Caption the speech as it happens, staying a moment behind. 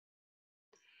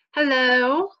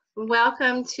Hello,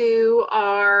 welcome to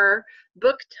our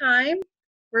book time.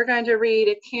 We're going to read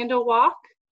a candle walk,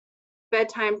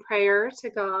 bedtime prayer to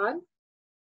God.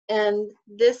 And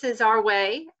this is our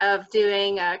way of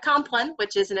doing a Compline,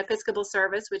 which is an Episcopal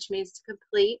service, which means to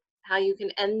complete, how you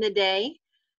can end the day.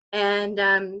 And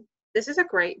this is a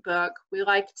great book. We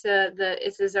like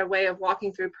this is our way of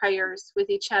walking through prayers with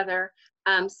each other.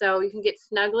 So you can get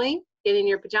snuggly, get in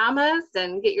your pajamas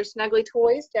and get your snuggly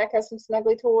toys. Jack has some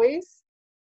snuggly toys.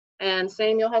 And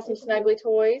Samuel has some snuggly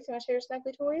toys. You want to share your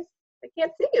snuggly toys? I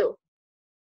can't see you.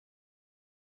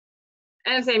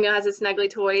 And Samuel has his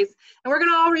snuggly toys. And we're going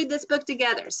to all read this book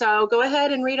together. So go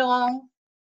ahead and read along.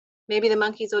 Maybe the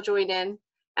monkeys will join in.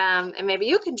 And maybe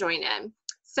you can join in.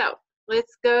 So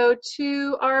let's go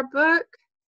to our book,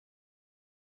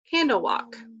 Candle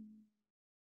Walk.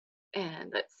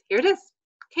 And here it is.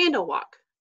 Candle Walk,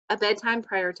 a bedtime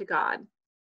prayer to God.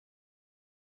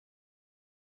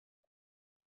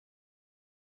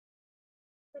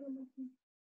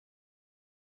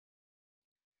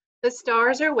 The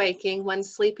stars are waking one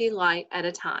sleepy light at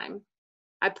a time.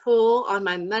 I pull on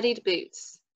my muddied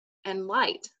boots and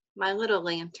light my little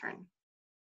lantern.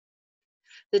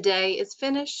 The day is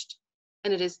finished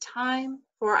and it is time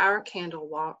for our candle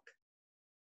walk.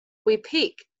 We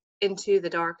peek into the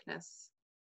darkness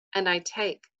and I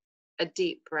take a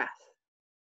deep breath.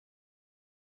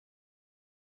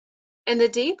 In the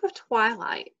deep of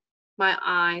twilight, my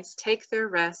eyes take their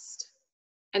rest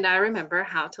and I remember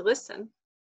how to listen.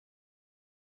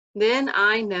 Then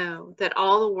I know that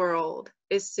all the world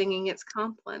is singing its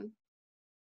Compline,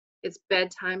 its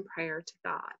bedtime prayer to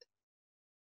God.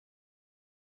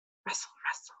 Rustle,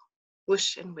 rustle,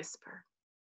 whoosh and whisper.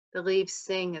 The leaves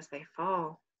sing as they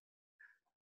fall.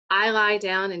 I lie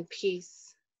down in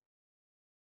peace.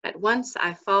 At once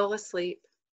I fall asleep.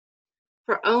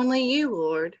 For only you,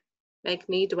 Lord, make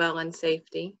me dwell in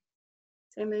safety.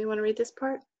 Samuel, you want to read this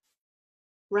part?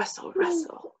 Rustle,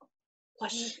 rustle,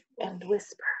 whoosh and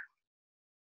whisper.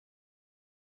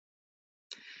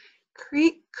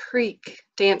 Creak, creak,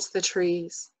 dance the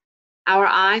trees. Our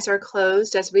eyes are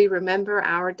closed as we remember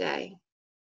our day.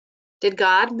 Did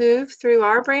God move through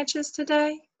our branches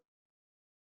today?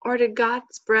 Or did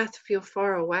God's breath feel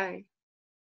far away?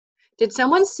 Did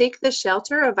someone seek the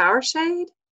shelter of our shade?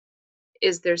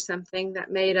 Is there something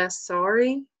that made us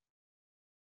sorry?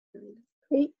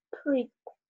 Creak, creak,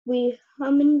 we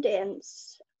hum and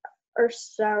dance. Our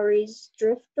sorries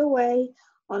drift away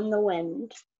on the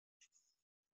wind.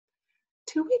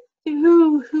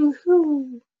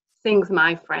 Too-hoo-hoo-hoo, sings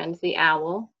my friend the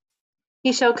owl.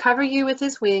 He shall cover you with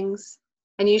his wings,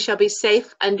 and you shall be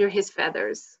safe under his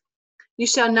feathers. You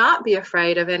shall not be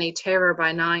afraid of any terror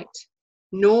by night,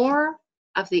 nor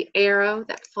of the arrow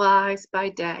that flies by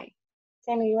day.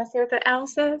 Sammy, you want to see what the owl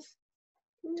says?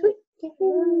 Tweet. Lap,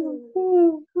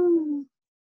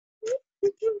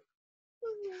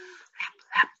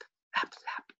 lap, lap,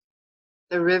 lap.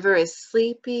 The river is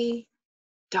sleepy,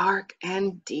 dark,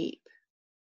 and deep.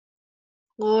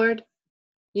 Lord,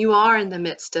 you are in the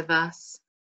midst of us,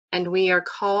 and we are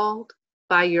called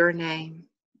by your name.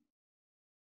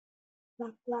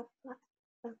 Flap, flap, flap,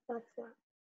 flap, flap, flap.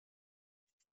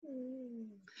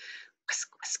 Whisk,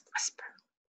 whisk, whisper.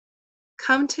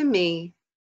 Come to me,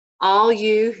 all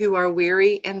you who are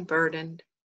weary and burdened,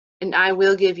 and I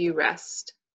will give you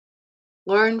rest.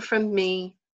 Learn from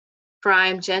me, for I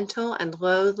am gentle and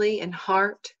lowly in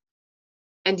heart,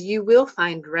 and you will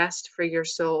find rest for your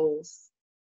souls.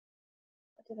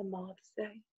 What did the moth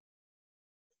say?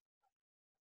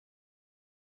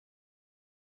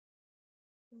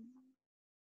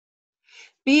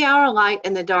 Be our light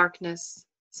in the darkness.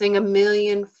 Sing a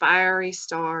million fiery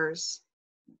stars.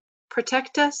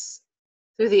 Protect us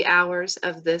through the hours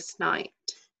of this night.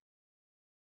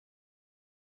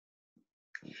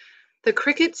 The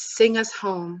crickets sing us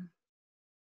home.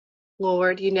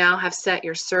 Lord, you now have set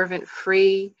your servant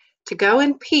free to go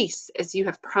in peace as you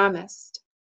have promised.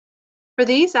 For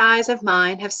these eyes of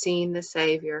mine have seen the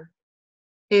Savior,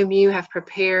 whom you have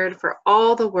prepared for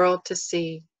all the world to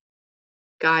see.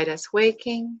 Guide us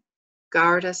waking,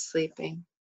 guard us sleeping.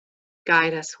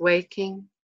 Guide us waking,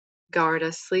 guard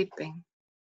us sleeping.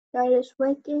 Guide us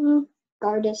waking,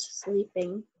 guard us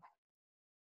sleeping.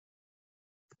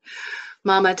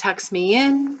 Mama tucks me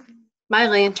in. My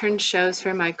lantern shows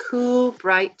her my cool,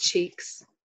 bright cheeks.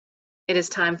 It is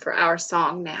time for our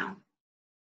song now.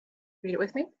 Read it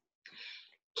with me.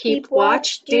 Keep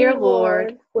watch, dear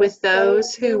Lord, with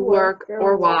those who work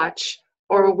or watch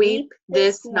or weep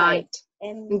this night.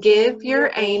 And give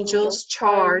your angels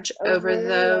charge over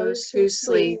those who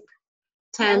sleep.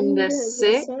 Tend the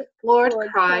sick, Lord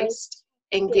Christ,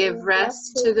 and give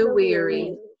rest to the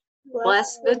weary.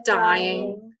 Bless the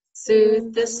dying,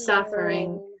 soothe the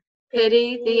suffering,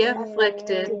 pity the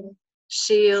afflicted,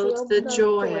 shield the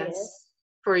joyous,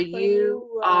 for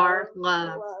you are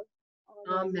love.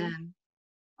 Amen.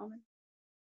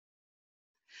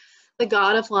 The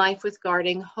God of life with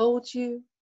guarding hold you,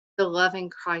 the loving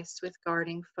Christ with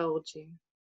guarding fold you,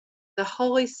 the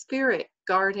Holy Spirit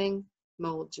guarding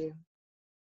mold you,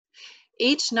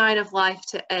 each night of life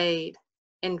to aid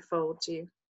enfold you,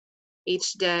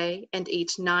 each day and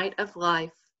each night of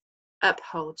life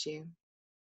uphold you.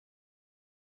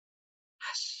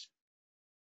 Hush,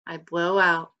 I blow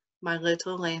out my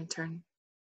little lantern.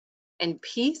 In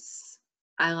peace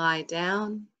I lie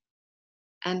down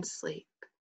and sleep.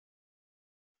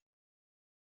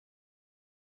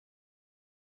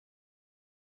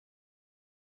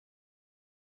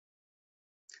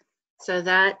 So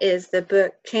that is the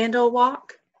book Candle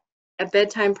Walk, A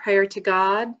Bedtime Prayer to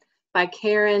God by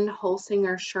Karen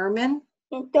Holsinger Sherman.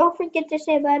 And don't forget to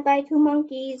say bye-bye to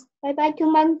monkeys. Bye-bye to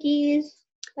monkeys.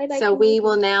 Bye-bye. So we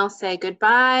will now say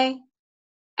goodbye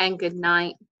and good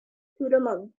night. To the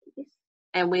monkeys.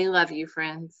 And we love you,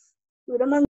 friends. To the monkeys.